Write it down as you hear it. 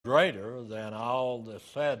greater than all the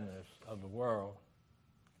sadness of the world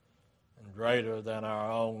and greater than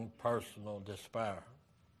our own personal despair.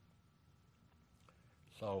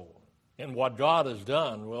 So, in what God has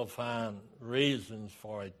done, we'll find reasons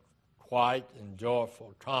for a quiet and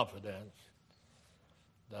joyful confidence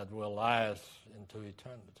that will last into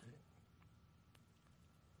eternity.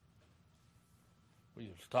 We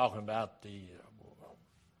was talking about the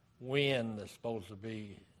wind that's supposed to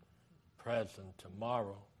be present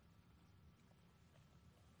tomorrow.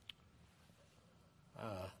 I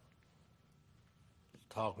was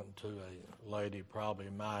talking to a lady probably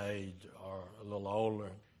my age or a little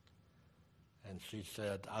older, and she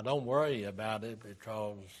said, I don't worry about it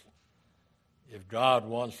because if God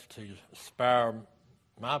wants to spare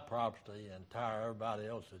my property and tear everybody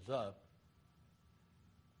else's up,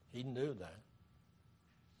 he can do that.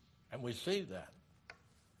 And we see that.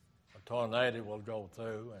 A tornado will go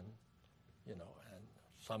through and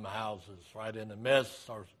some houses right in the midst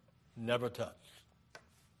are never touched.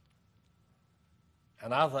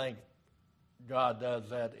 And I think God does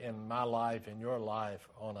that in my life, in your life,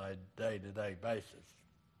 on a day-to-day basis.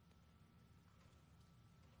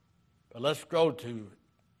 But let's go to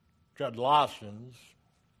Colossians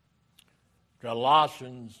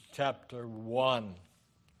chapter 1,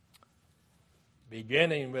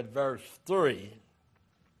 beginning with verse 3.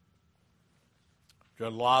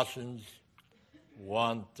 Colossians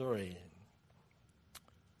 1:3.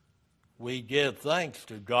 We give thanks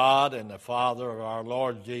to God and the Father of our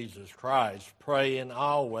Lord Jesus Christ, praying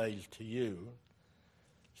always to you,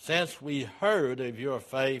 since we heard of your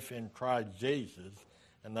faith in Christ Jesus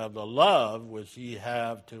and of the love which ye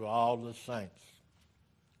have to all the saints.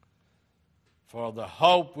 For the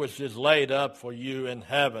hope which is laid up for you in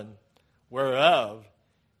heaven, whereof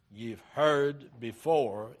ye've heard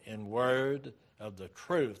before in word of the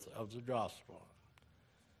truth of the gospel,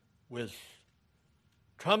 which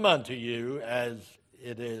come unto you as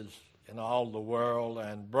it is in all the world,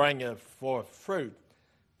 and bringeth forth fruit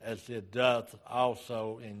as it doth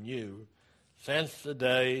also in you, since the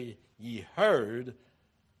day ye heard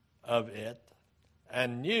of it,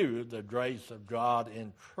 and knew the grace of God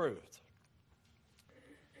in truth.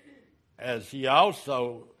 As ye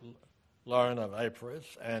also learn of Epaphras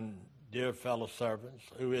and dear fellow servants,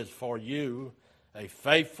 who is for you a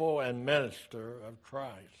faithful and minister of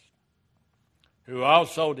Christ, who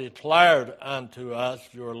also declared unto us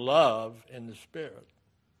your love in the Spirit.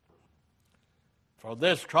 For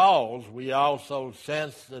this cause we also,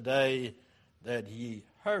 since the day that ye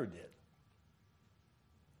heard it,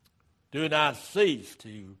 do not cease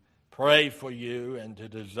to pray for you and to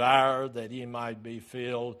desire that ye might be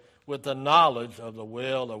filled with the knowledge of the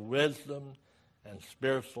will of wisdom and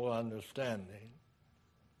spiritual understanding.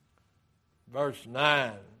 Verse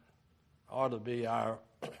 9 ought to be our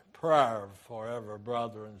prayer for every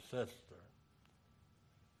brother and sister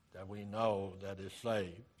that we know that is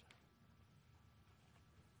saved,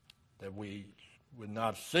 that we would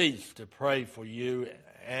not cease to pray for you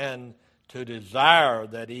and to desire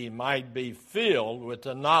that he might be filled with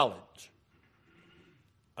the knowledge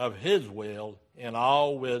of his will in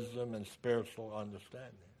all wisdom and spiritual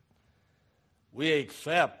understanding. We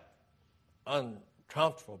accept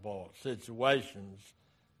uncomfortable situations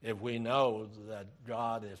if we know that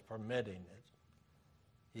God is permitting it.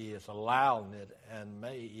 He is allowing it and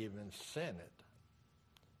may even send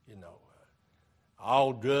it.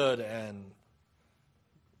 All good and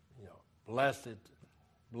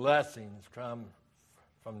blessings come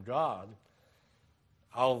from God.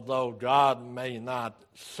 Although God may not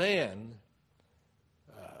send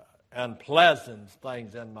unpleasant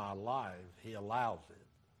things in my life, he allows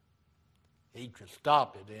it. He could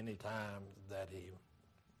stop it any time that he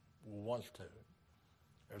wants to.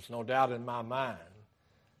 There's no doubt in my mind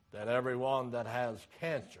that everyone that has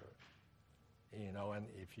cancer, and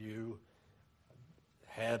if you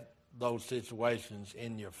had those situations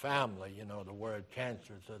in your family, the word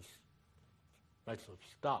cancer just makes it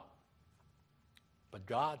stop. But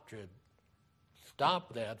God could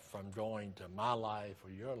stop that from going to my life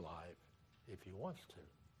or your life if he wants to.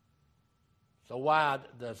 So why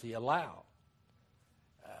does he allow?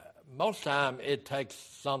 Most time it takes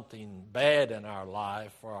something bad in our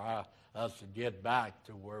life for us to get back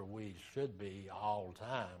to where we should be all the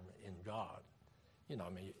time in God.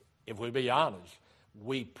 If we be honest,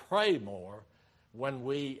 we pray more when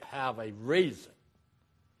we have a reason.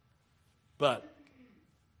 But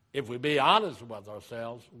if we be honest with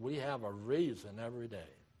ourselves, we have a reason every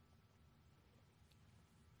day.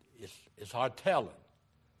 It's hard telling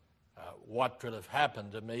what could have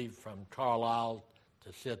happened to me from Carlisle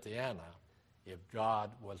to Cynthiana if God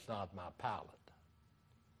was not my pilot.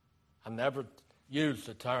 I never use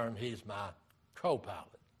the term, he's my co-pilot.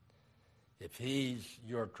 If he's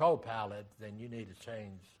your co-pilot, then you need to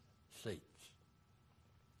change seats.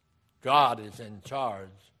 God is in charge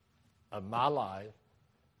of my life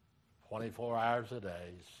 24 hours a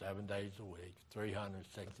day, 7 days a week,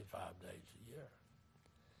 365 days a year.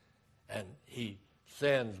 And he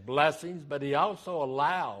sends blessings, but he also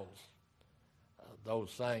allows those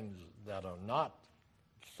things that are not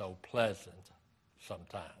so pleasant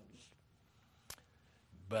sometimes.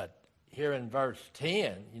 But here in verse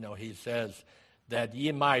 10, he says that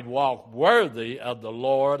ye might walk worthy of the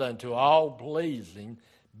Lord unto all pleasing,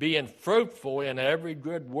 being fruitful in every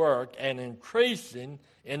good work and increasing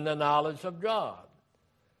in the knowledge of God.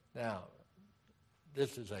 Now,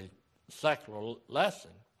 this is a secular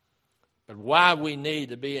lesson, but why we need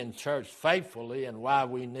to be in church faithfully and why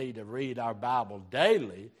we need to read our Bible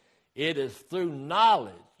daily, it is through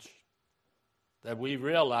knowledge that we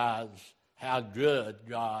realize how good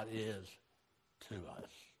God is to us.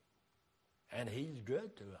 And he's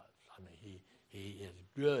good to us. I mean, he is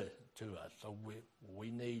good to us. So we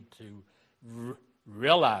need to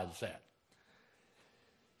realize that.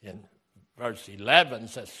 In verse 11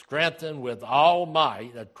 says, strengthen with all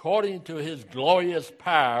might according to his glorious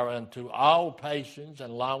power unto all patience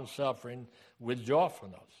and long-suffering with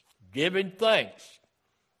joyfulness, giving thanks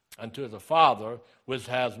unto the Father, which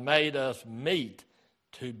has made us meet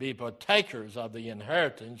to be partakers of the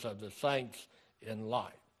inheritance of the saints in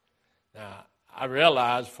light. Now, I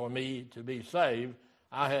realized for me to be saved,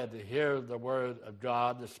 I had to hear the word of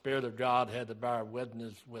God. The Spirit of God had to bear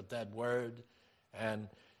witness with that word. And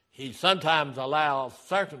he sometimes allows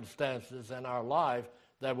circumstances in our life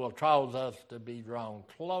that will cause us to be drawn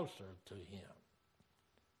closer to him.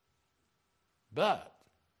 But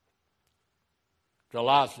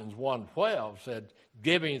Colossians 1:12 said,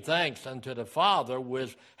 giving thanks unto the Father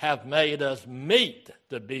which hath made us meet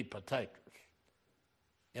to be partakers.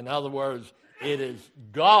 In other words, it is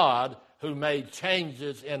God who made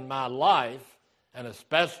changes in my life, and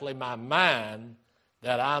especially my mind,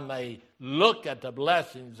 that I may look at the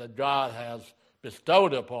blessings that God has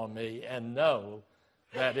bestowed upon me and know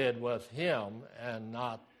that it was him and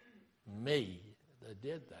not me that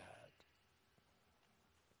did that.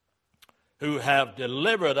 Who have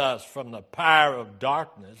delivered us from the power of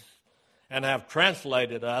darkness and have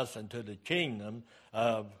translated us into the kingdom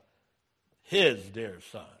of his dear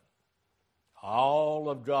Son. All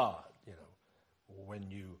of God, when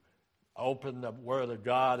you open the Word of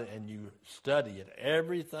God and you study it,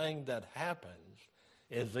 everything that happens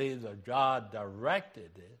is either God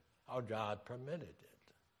directed it or God permitted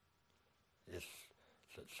it.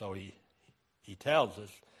 So he tells us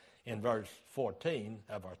in verse 14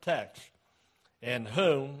 of our text, in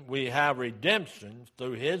whom we have redemption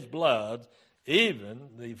through his blood, even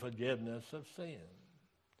the forgiveness of sin.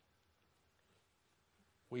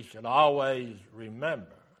 We should always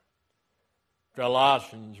remember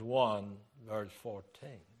Colossians 1, verse 14.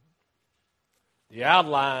 The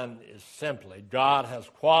outline is simply, God has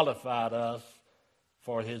qualified us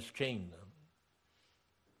for his kingdom.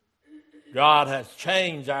 God has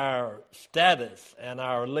changed our status and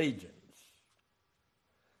our allegiance.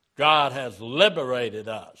 God has liberated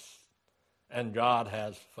us, and God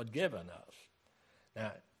has forgiven us.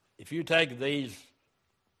 Now, if you take these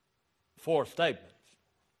four statements,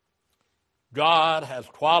 God has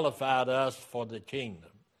qualified us for the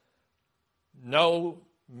kingdom. No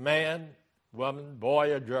man, woman,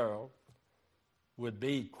 boy, or girl would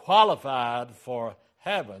be qualified for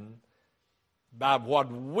heaven by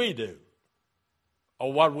what we do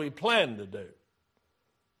or what we plan to do.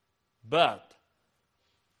 But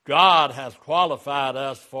God has qualified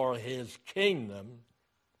us for his kingdom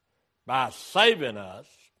by saving us,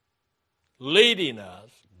 leading us,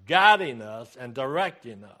 guiding us, and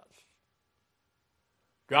directing us.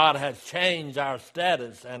 God has changed our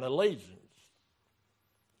status and allegiance.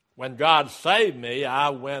 When God saved me, I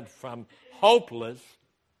went from hopeless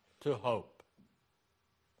to hope.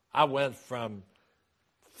 I went from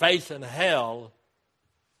facing hell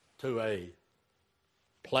to a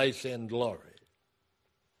place in glory.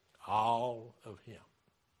 All of him.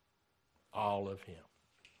 All of him.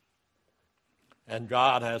 And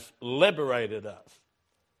God has liberated us.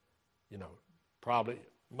 Probably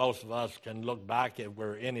most of us can look back if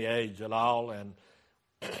we're any age at all, and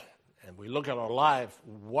we look at our life,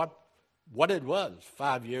 what it was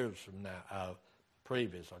 5 years from now,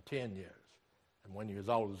 previous, or 10 years. And when you're as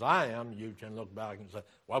old as I am, you can look back and say,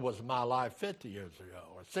 what was my life 50 years ago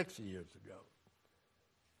or 60 years ago?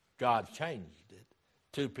 God changed it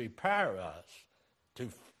to prepare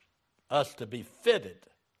us to be fitted,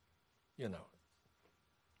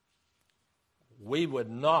 we would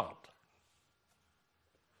not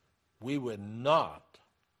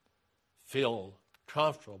feel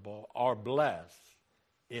comfortable or blessed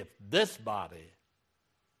if this body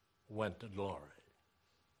went to glory.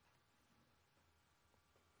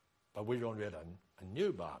 But we're going to get a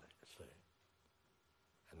new body, see.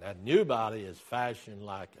 And that new body is fashioned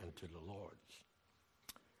like unto the Lord's.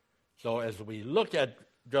 So as we look at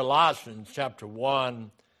Galatians chapter 1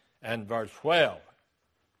 and verse 12,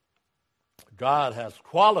 God has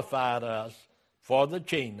qualified us for the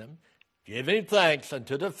kingdom, giving thanks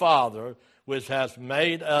unto the Father, which has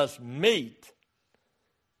made us meet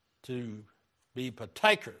to be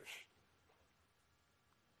partakers.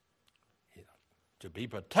 To be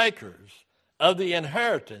partakers of the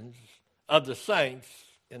inheritance of the saints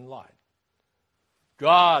in light.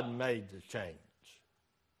 God made the change.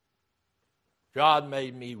 God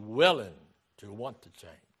made me willing to want to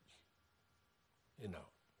change.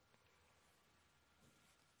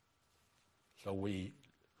 So we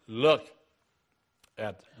look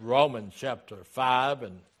at Romans chapter 5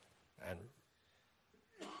 and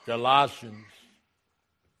Galatians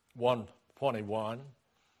 1:21.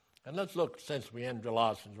 And let's look, since we're in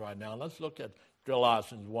Galatians right now, let's look at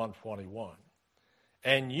Galatians 1:21.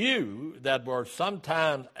 And you that were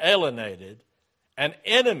sometimes alienated and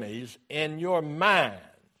enemies in your mind.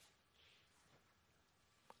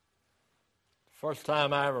 First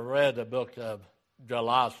time I ever read the book of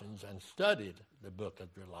Galatians and studied the book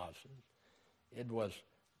of Galatians, it was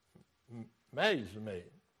amazed me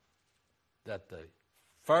that the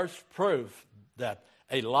first proof that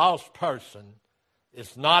a lost person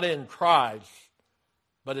is not in Christ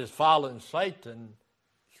but is following Satan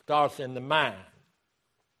starts in the mind.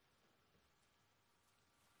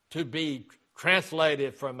 To be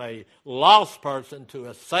translated from a lost person to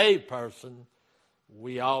a saved person,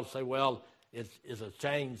 we all say, well, it's a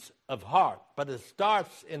change of heart. But it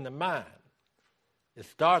starts in the mind. It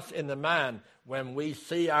starts in the mind when we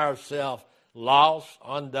see ourselves lost,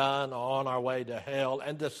 undone, on our way to hell,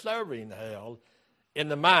 and deserving hell in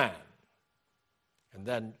the mind. And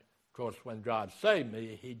then, of course, when God saved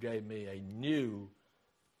me, he gave me a new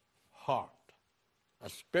heart, a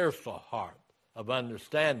spiritual heart of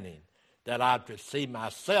understanding that I could see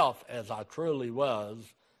myself as I truly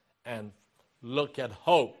was and look at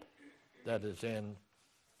hope that is in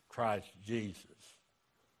Christ Jesus.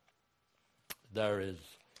 There is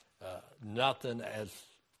nothing as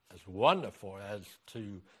wonderful as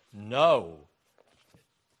to know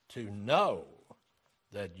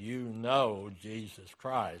that you know Jesus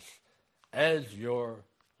Christ as your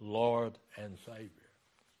Lord and Savior.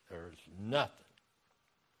 There's nothing.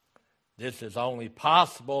 This is only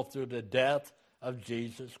possible through the death of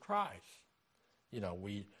Jesus Christ.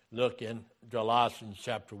 We look in Galatians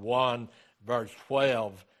chapter 1, verse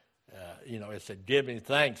 12. It said, giving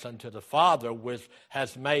thanks unto the Father which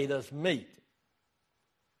has made us meet.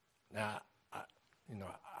 Now,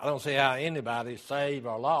 I don't see how anybody, saved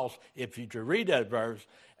or lost, if you could read that verse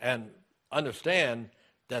and understand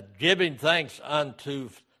that giving thanks unto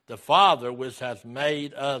the Father which has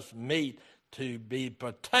made us meet to be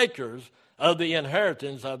partakers of the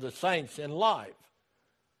inheritance of the saints in life.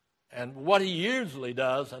 And what he usually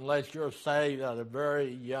does, unless you're saved at a very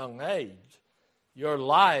young age, your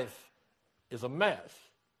life is a mess.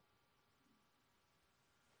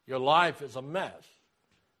 Your life is a mess.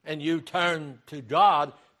 And you turn to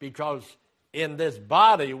God because in this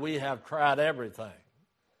body we have tried everything.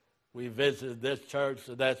 We visited this church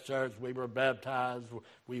or that church. We were baptized.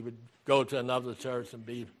 We would go to another church and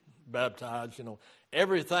be baptized.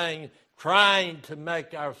 Everything trying to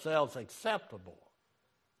make ourselves acceptable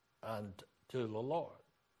unto the Lord.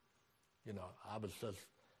 I was just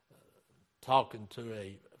talking to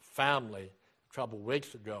a family a couple of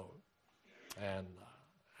weeks ago, and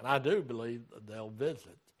I do believe that they'll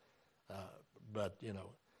visit. But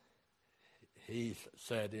he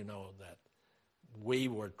said, that we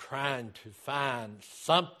were trying to find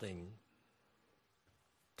something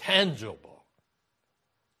tangible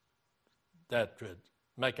that could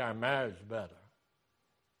make our marriage better.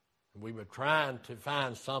 We were trying to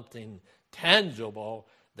find something tangible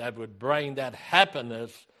that would bring that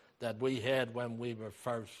happiness that we had when we were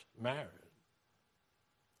first married.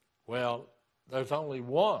 Well, there's only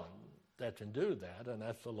one that can do that, and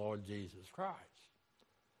that's the Lord Jesus Christ.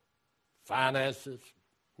 Finances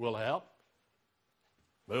will help.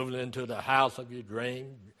 Moving into the house of your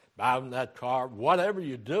dream, buying that car, whatever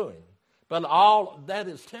you're doing. But all that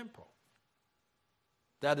is temporal.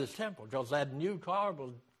 That is temporal, because that new car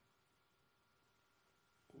will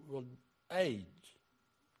age.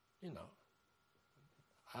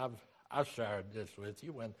 I've shared this with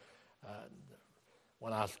you when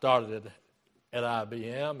when I started at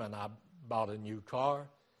IBM and I bought a new car,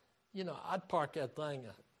 I'd park that thing,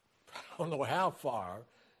 I don't know how far,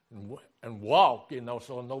 and walk,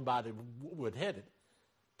 so nobody would hit it.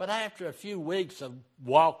 But after a few weeks of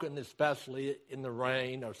walking, especially in the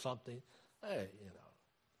rain or something, hey,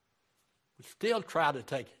 we still try to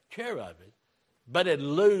take care of it, but it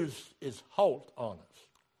loses its hold on us.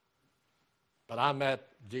 But I met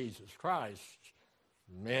Jesus Christ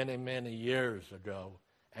many, many years ago,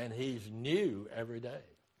 and he's new every day.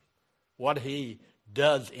 What he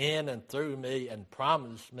does in and through me and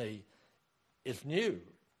promised me is new.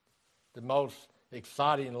 The most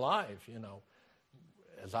exciting life,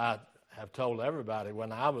 as I have told everybody,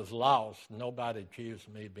 when I was lost, nobody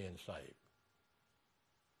accused me of being saved.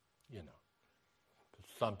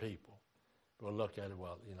 Some people will look at it,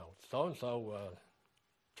 well, so-and-so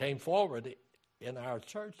came forward in our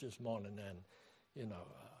church this morning, and,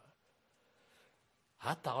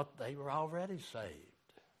 I thought they were already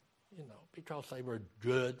saved, because they were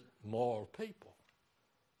good, moral people.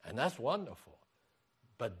 And that's wonderful.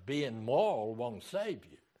 But being moral won't save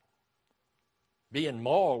you. Being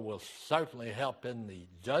moral will certainly help in the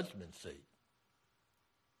judgment seat.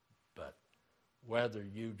 But whether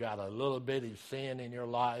you got a little bitty sin in your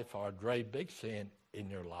life or a great big sin in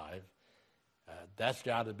your life, that's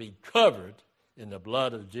got to be covered in the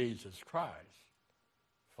blood of Jesus Christ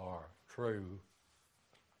for true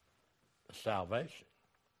salvation.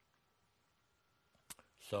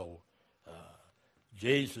 So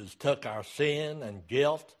Jesus took our sin and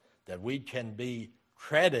guilt that we can be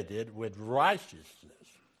credited with righteousness.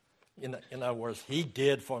 In other words, he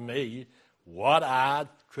did for me what I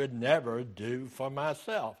could never do for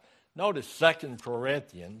myself. Notice 2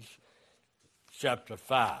 Corinthians chapter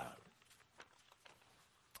 5.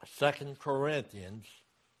 2 Corinthians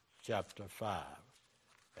chapter 5.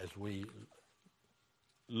 As we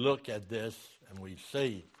look at this and we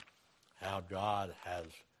see how God has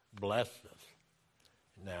blessed us.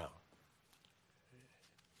 Now,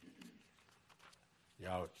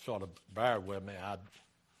 y'all sort of bear with me.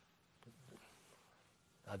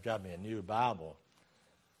 I got me a new Bible.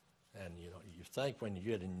 And, you think when you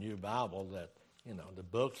get a new Bible that, the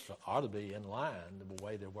books ought to be in line the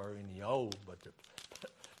way they were in the old, but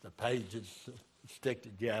the pages stick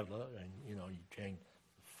together and, you can't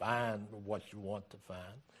find what you want to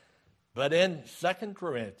find. But in 2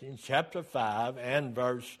 Corinthians chapter 5 and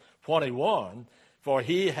verse 21, for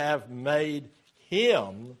he have made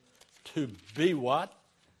him to be what?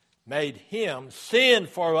 Made him sin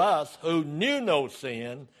for us who knew no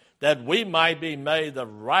sin, that we might be made the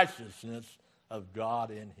righteousness of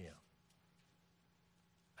God in him.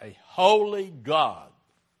 A holy God.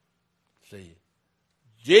 See,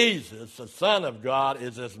 Jesus, the Son of God,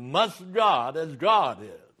 is as much God as God is.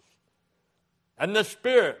 And the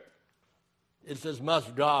Spirit is as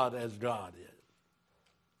much God as God is.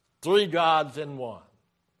 Three gods in one.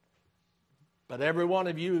 But every one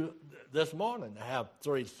of you this morning have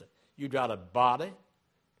three. You got a body,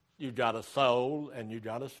 you got a soul, and you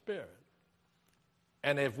got a spirit.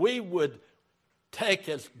 And if we would take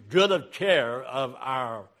as good of care of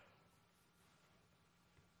our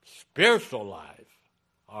spiritual life,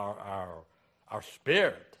 our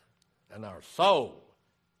spirit and our soul,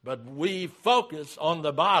 but we focus on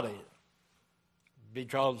the body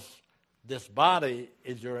because this body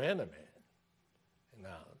is your enemy.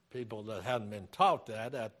 Now, people that haven't been taught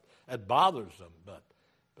that bothers them, but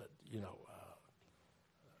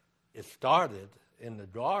it started in the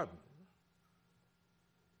garden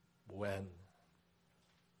when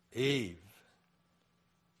Eve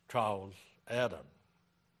chose Adam.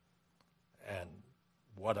 And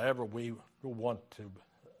whatever we want to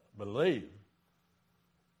believe,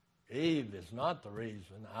 Eve is not the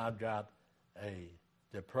reason I've got a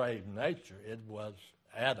depraved nature. It was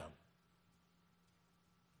Adam.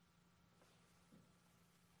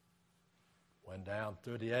 Went down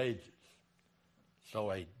through the ages. So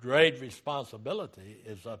a great responsibility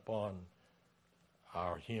is upon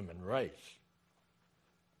our human race.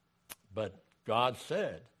 But God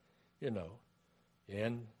said, in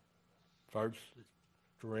 1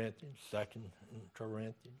 Corinthians, 2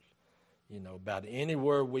 Corinthians, about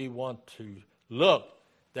anywhere we want to look,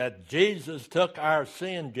 that Jesus took our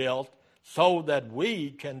sin guilt so that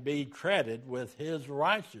we can be credited with his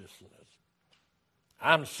righteousness.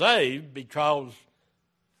 I'm saved because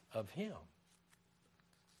of him.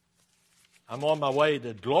 I'm on my way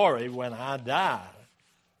to glory when I die.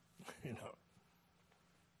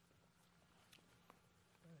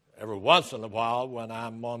 Every once in a while when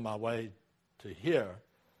I'm on my way to here,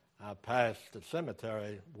 I pass the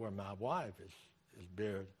cemetery where my wife is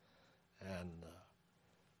buried, and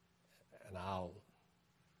and I'll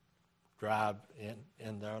drive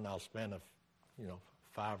in there, and I'll spend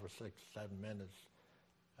 5 or 6, 7 minutes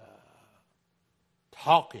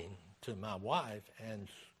talking to my wife, and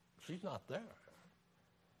she's not there.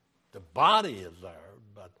 The body is there,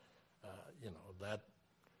 but that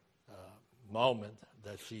moment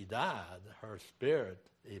that she died, her spirit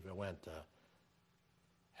either went to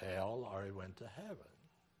hell or it went to heaven.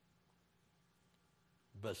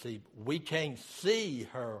 But see, we can't see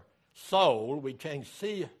her soul, we can't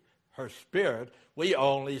see her spirit, we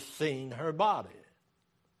only seen her body.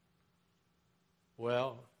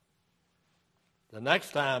 Well, the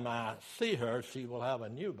next time I see her, she will have a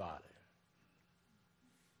new body.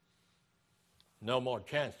 No more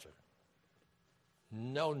cancer.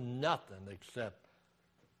 No nothing except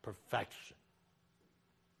perfection.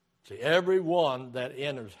 See, everyone that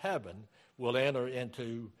enters heaven will enter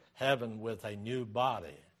into heaven with a new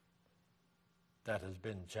body that has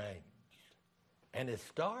been changed. And it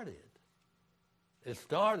started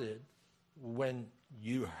when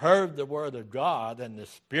you heard the word of God and the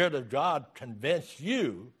Spirit of God convinced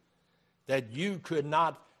you that you could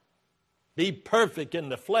not be perfect in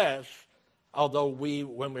the flesh, although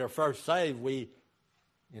when we were first saved, we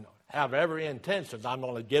have every intention. I'm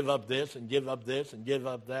going to give up this and give up this and give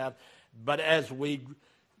up that. But as we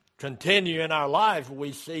continue in our life,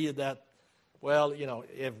 we see that,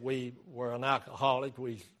 if we were an alcoholic,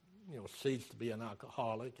 we cease to be an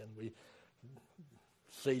alcoholic, and we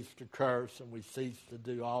cease to curse, and we cease to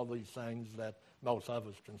do all these things that most of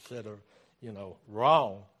us consider,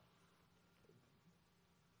 wrong.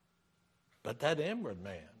 But that inward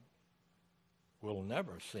man will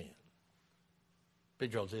never sin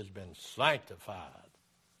because it's been sanctified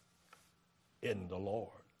in the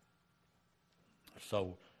Lord.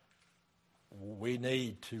 So we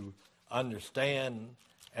need to understand,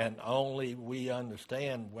 and only we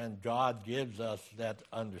understand when God gives us that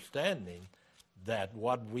understanding that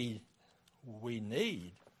what we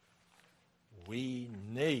need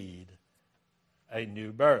a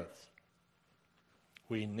new birth.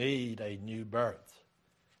 We need a new birth.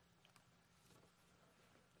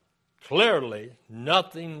 Clearly,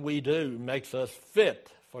 nothing we do makes us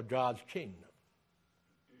fit for God's kingdom.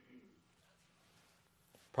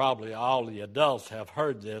 Probably all the adults have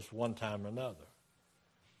heard this one time or another.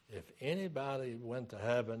 If anybody went to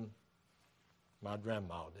heaven, my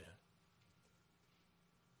grandma did.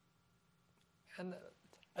 And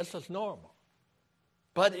that's just normal.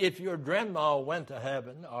 But if your grandma went to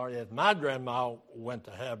heaven, or if my grandma went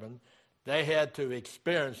to heaven, they had to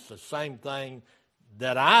experience the same thing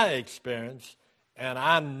that I experienced, and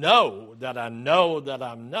I know that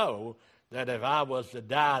if I was to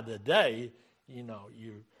die today,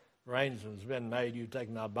 arrangement's been made, you take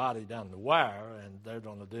my body down the wire, and they're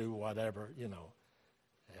going to do whatever, and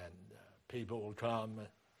people will come,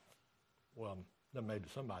 well, then maybe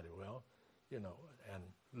somebody will, and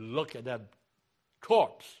look at that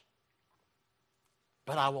corpse.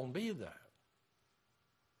 But I won't be there.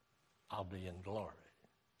 I'll be in glory.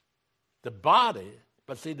 The body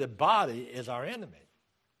is our enemy.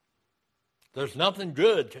 There's nothing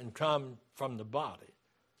good can come from the body.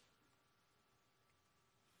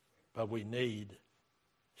 But we need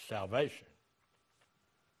salvation.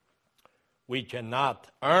 We cannot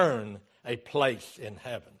earn a place in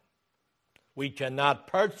heaven. We cannot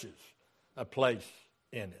purchase a place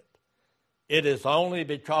in it. It is only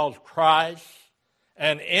because Christ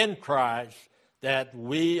and in Christ that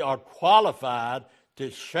we are qualified to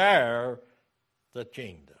share the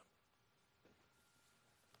kingdom.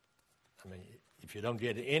 I mean, if you don't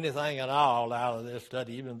get anything at all out of this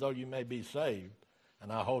study, even though you may be saved,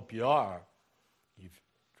 and I hope you are, of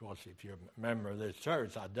course, if you're a member of this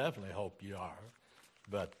church, I definitely hope you are.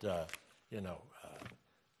 But,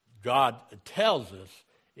 God tells us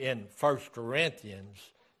in 1 Corinthians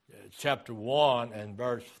chapter 1 and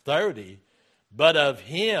verse 30, but of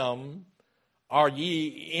him are ye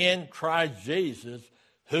in Christ Jesus,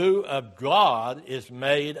 who of God is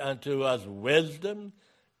made unto us wisdom,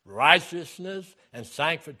 righteousness, and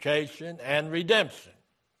sanctification, and redemption.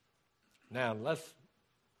 Now, let's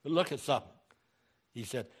look at something. He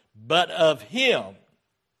said, but of him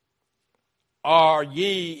are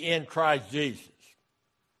ye in Christ Jesus.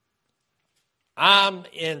 I'm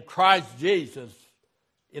in Christ Jesus.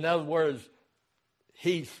 In other words,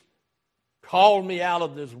 he's called me out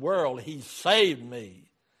of this world. He saved me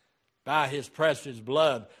by his precious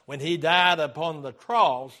blood. When he died upon the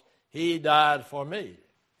cross, he died for me.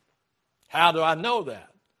 How do I know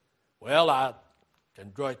that? Well, I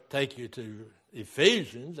can take you to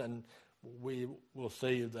Ephesians, and we will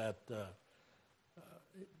see that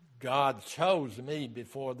God chose me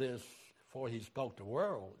before this before he spoke the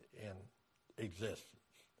world in existence.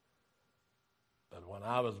 But when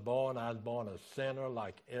I was born a sinner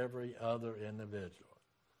like every other individual.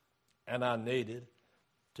 And I needed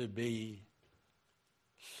to be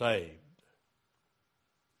saved.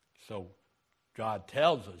 So God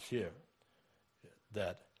tells us here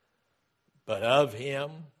that, but of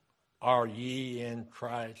him are ye in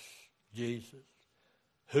Christ Jesus,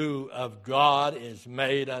 who of God is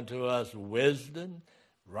made unto us wisdom,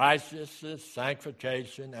 righteousness,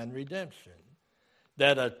 sanctification, and redemption,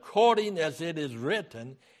 that according as it is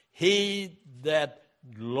written, he that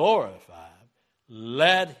glorified,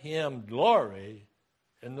 let him glory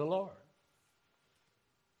in the Lord.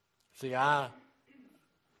 See, I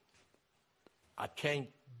can't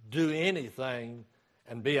do anything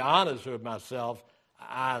and be honest with myself.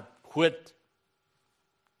 I quit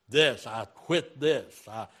this, I quit this,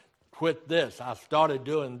 I quit this, I started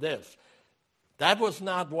doing this. That was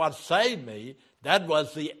not what saved me. That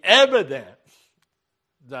was the evidence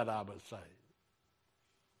that I was saved.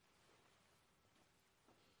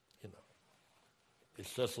 You know,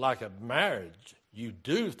 it's just like a marriage. You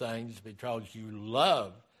do things because you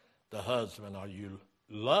love the husband or you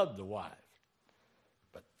love the wife.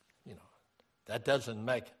 But, you know, that doesn't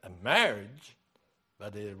make a marriage,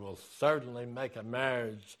 but it will certainly make a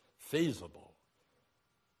marriage feasible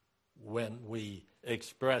when we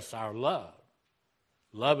express our love.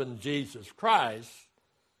 Loving Jesus Christ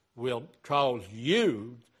will cause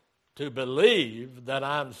you to believe that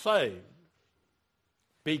I'm saved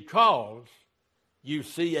because you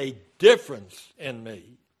see a difference in me.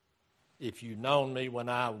 If you've known me when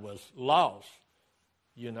I was lost,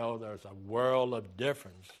 you know there's a world of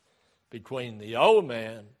difference between the old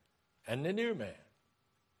man and the new man.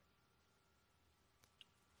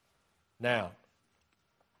 Now,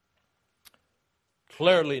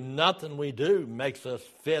 clearly nothing we do makes us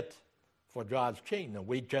fit for God's kingdom.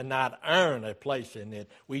 We cannot earn a place in it.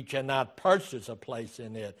 We cannot purchase a place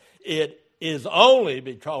in it. It is only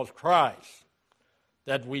because Christ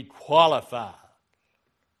that we qualify.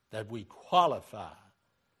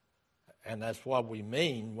 And that's what we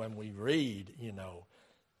mean when we read,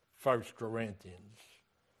 1 Corinthians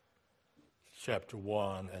chapter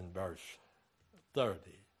 1 and verse 30.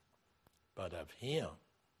 But of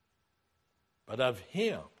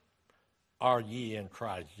him are ye in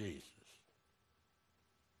Christ Jesus.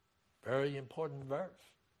 Very important verse.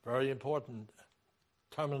 Very important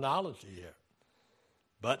terminology here.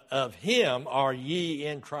 But of him are ye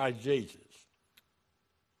in Christ Jesus,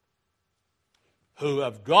 who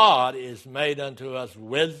of God is made unto us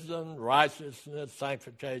wisdom, righteousness,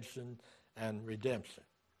 sanctification, and redemption.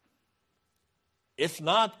 It's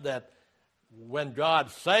not that when God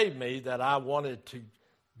saved me that I wanted to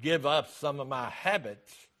give up some of my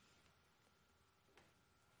habits,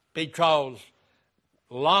 because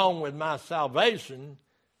along with my salvation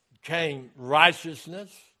came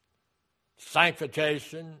righteousness,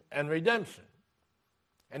 sanctification, and redemption.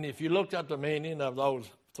 And if you looked up the meaning of those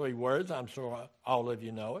three words, I'm sure all of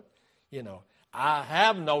you know it. I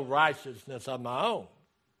have no righteousness of my own.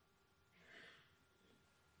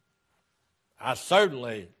 I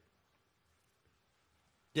certainly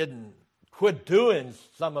didn't quit doing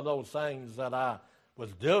some of those things that I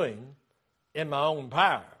was doing in my own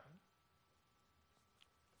power.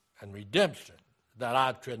 And redemption, that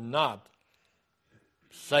I could not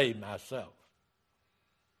save myself.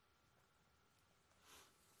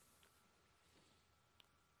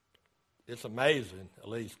 It's amazing, at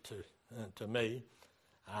least to me.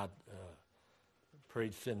 I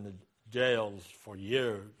preached in the jails for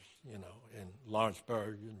years, in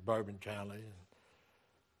Lawrenceburg and Bourbon County and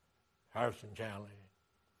Harrison County.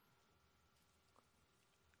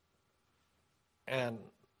 And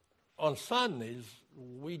on Sundays,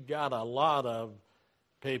 we got a lot of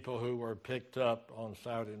people who were picked up on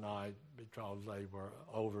Saturday night because they were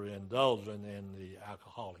overindulging in the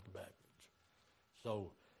alcoholic beverage.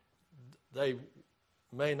 So they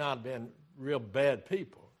may not have been real bad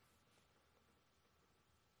people.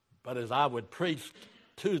 But as I would preach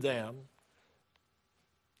to them,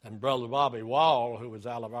 and Brother Bobby Wall, who was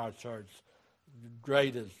out of our church, the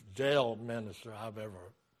greatest jail minister I've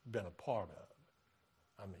ever been a part of.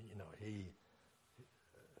 I mean, he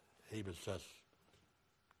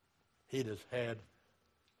just had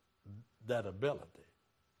that ability.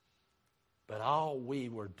 But all we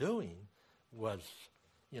were doing was,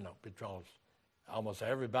 because almost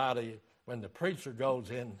everybody, when the preacher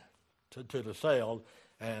goes in to the cell,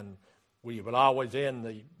 and we would always end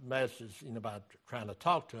the message, by trying to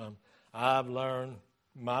talk to them, I've learned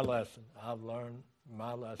my lesson.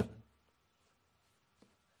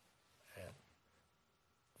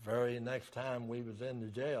 very next time we was in the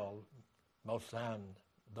jail, most of the time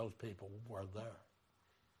those people were there.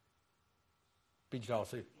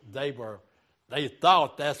 Because they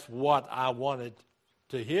thought that's what I wanted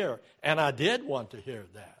to hear, and I did want to hear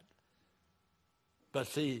that. But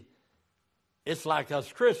see, it's like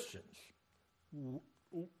us Christians.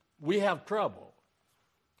 We have trouble.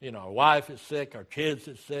 You know, our wife is sick, our kids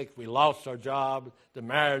is sick, we lost our job, the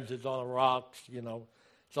marriage is on the rocks, you know.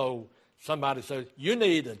 So somebody says, you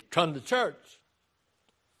need to come to church.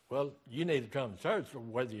 Well, you need to come to church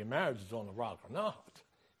whether your marriage is on the rock or not.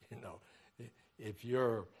 You know, if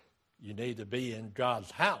you need to be in God's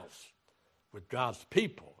house with God's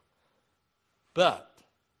people. But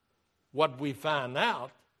what we find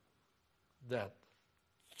out, that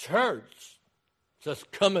church,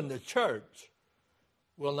 just coming to church,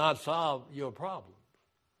 will not solve your problem.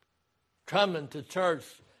 Coming to church,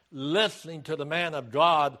 listening to the man of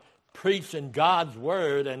God, preaching God's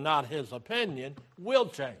word and not his opinion, will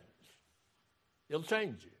change. It'll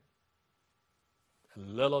change you. A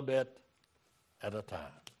little bit at a time.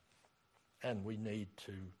 And we need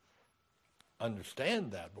to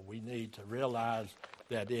understand that, but we need to realize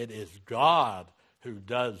that it is God who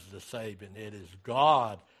does the saving. It is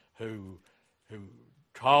God who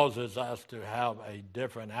causes us to have a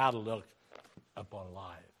different outlook upon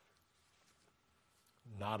life.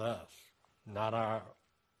 Not us, not our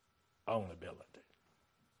own ability.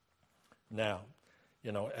 Now,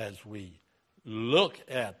 you know, as we look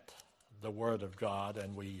at the Word of God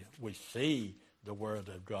and we see the Word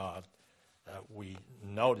of God, we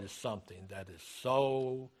notice something that is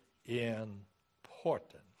so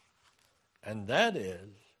important, and that is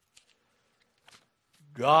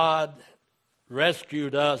God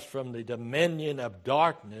rescued us from the dominion of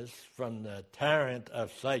darkness, from the tyrant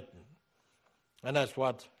of Satan. And that's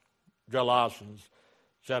what Galatians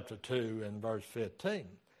chapter 2 and verse 15,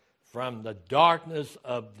 from the darkness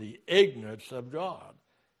of the ignorance of God.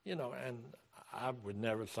 You know, and I would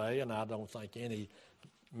never say, and I don't think any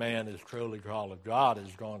man is truly called of God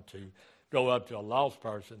is going to go up to a lost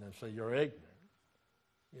person and say, you're ignorant.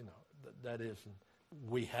 You know, that isn't,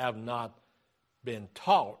 we have not been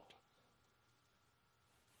taught,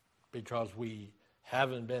 because we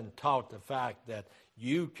haven't been taught the fact that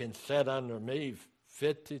you can sit under me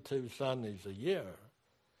 52 Sundays a year.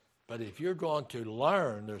 But if you're going to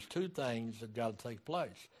learn, there's two things that got to take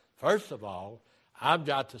place. First of all, I've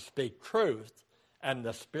got to speak truth, and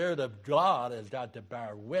the Spirit of God has got to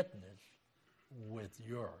bear witness with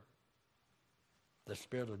the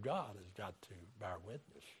Spirit of God has got to bear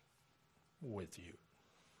witness with you.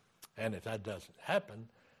 And if that doesn't happen,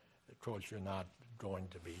 of course, you're not going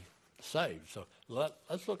to be saved. So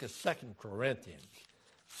let's look at 2 Corinthians.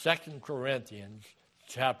 2 Corinthians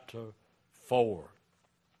chapter 4.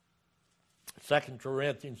 2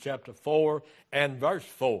 Corinthians chapter 4 and verse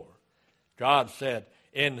 4. God said,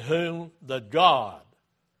 in whom the God,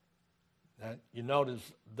 now you notice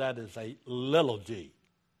that is a little g.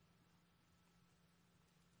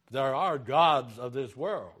 There are gods of this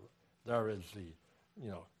world. There is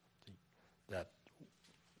that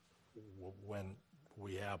when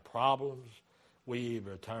we have problems, we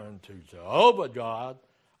either turn to Jehovah God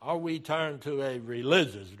or we turn to a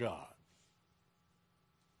religious God.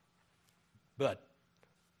 But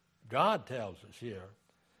God tells us here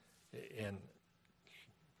in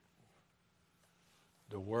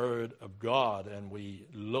the Word of God, and we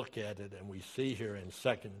look at it and we see here in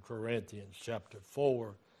 2 Corinthians chapter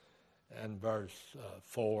 4 and verse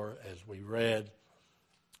 4, as we read,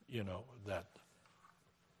 you know, that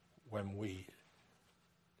when we,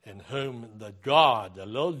 in whom the God, the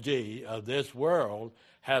little g, of this world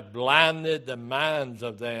hath blinded the minds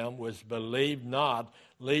of them which believe not,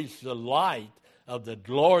 lest the light of the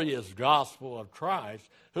glorious gospel of Christ,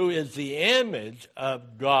 who is the image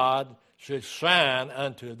of God, should shine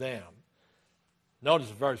unto them. Notice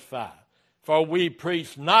verse 5. For we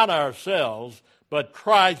preach not ourselves, but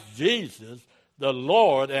Christ Jesus, the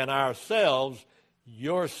Lord, and ourselves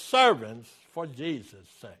your servants for Jesus'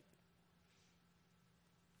 sake.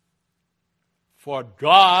 For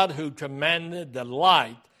God, who commanded the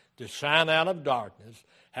light to shine out of darkness,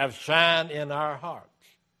 have shined in our hearts.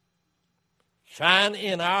 Shine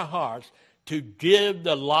in our hearts to give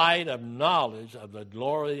the light of knowledge of the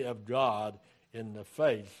glory of God in the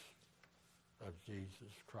face of Jesus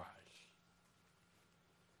Christ.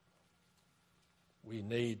 We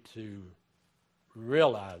need to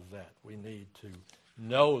realize that. We need to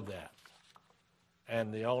know that.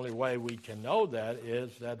 And the only way we can know that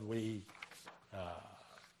is that we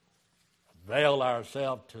avail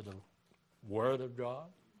ourselves to the Word of God.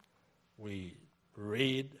 We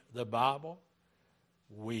read the Bible.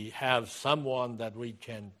 We have someone that we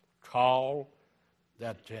can call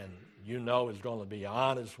that can, is going to be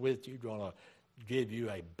honest with you, going to give you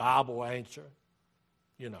a Bible answer.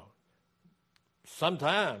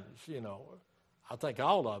 Sometimes, I think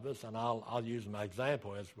all of us, and I'll use my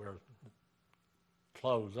example as we're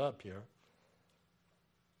close up here.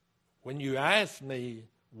 When you ask me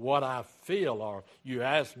what I feel, or you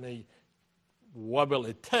ask me what will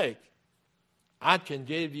it take, I can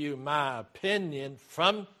give you my opinion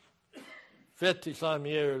from 50-some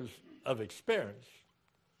years of experience,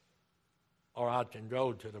 or I can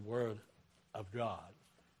go to the Word of God.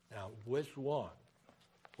 Now, which one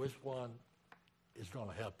is going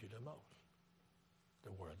to help you the most?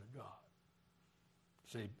 The Word of God.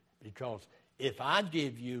 See, because if I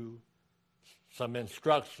give you some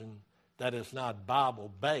instruction that is not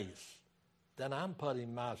Bible-based, then I'm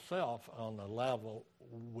putting myself on the level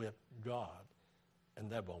with God,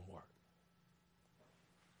 and that won't work.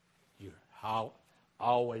 You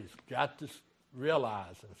always got to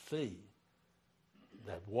realize and see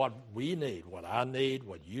that what we need, what I need,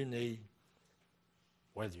 what you need,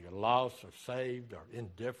 whether you're lost or saved or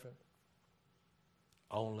indifferent,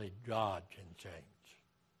 only God can change.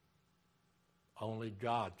 Only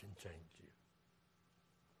God can change you.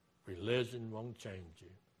 Religion won't change you.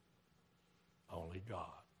 Only God.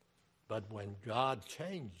 But when God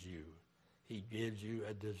changes you, he gives you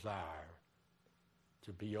a desire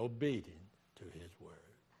to be obedient to his word.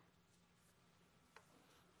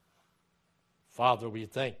 Father, we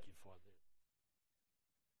thank you.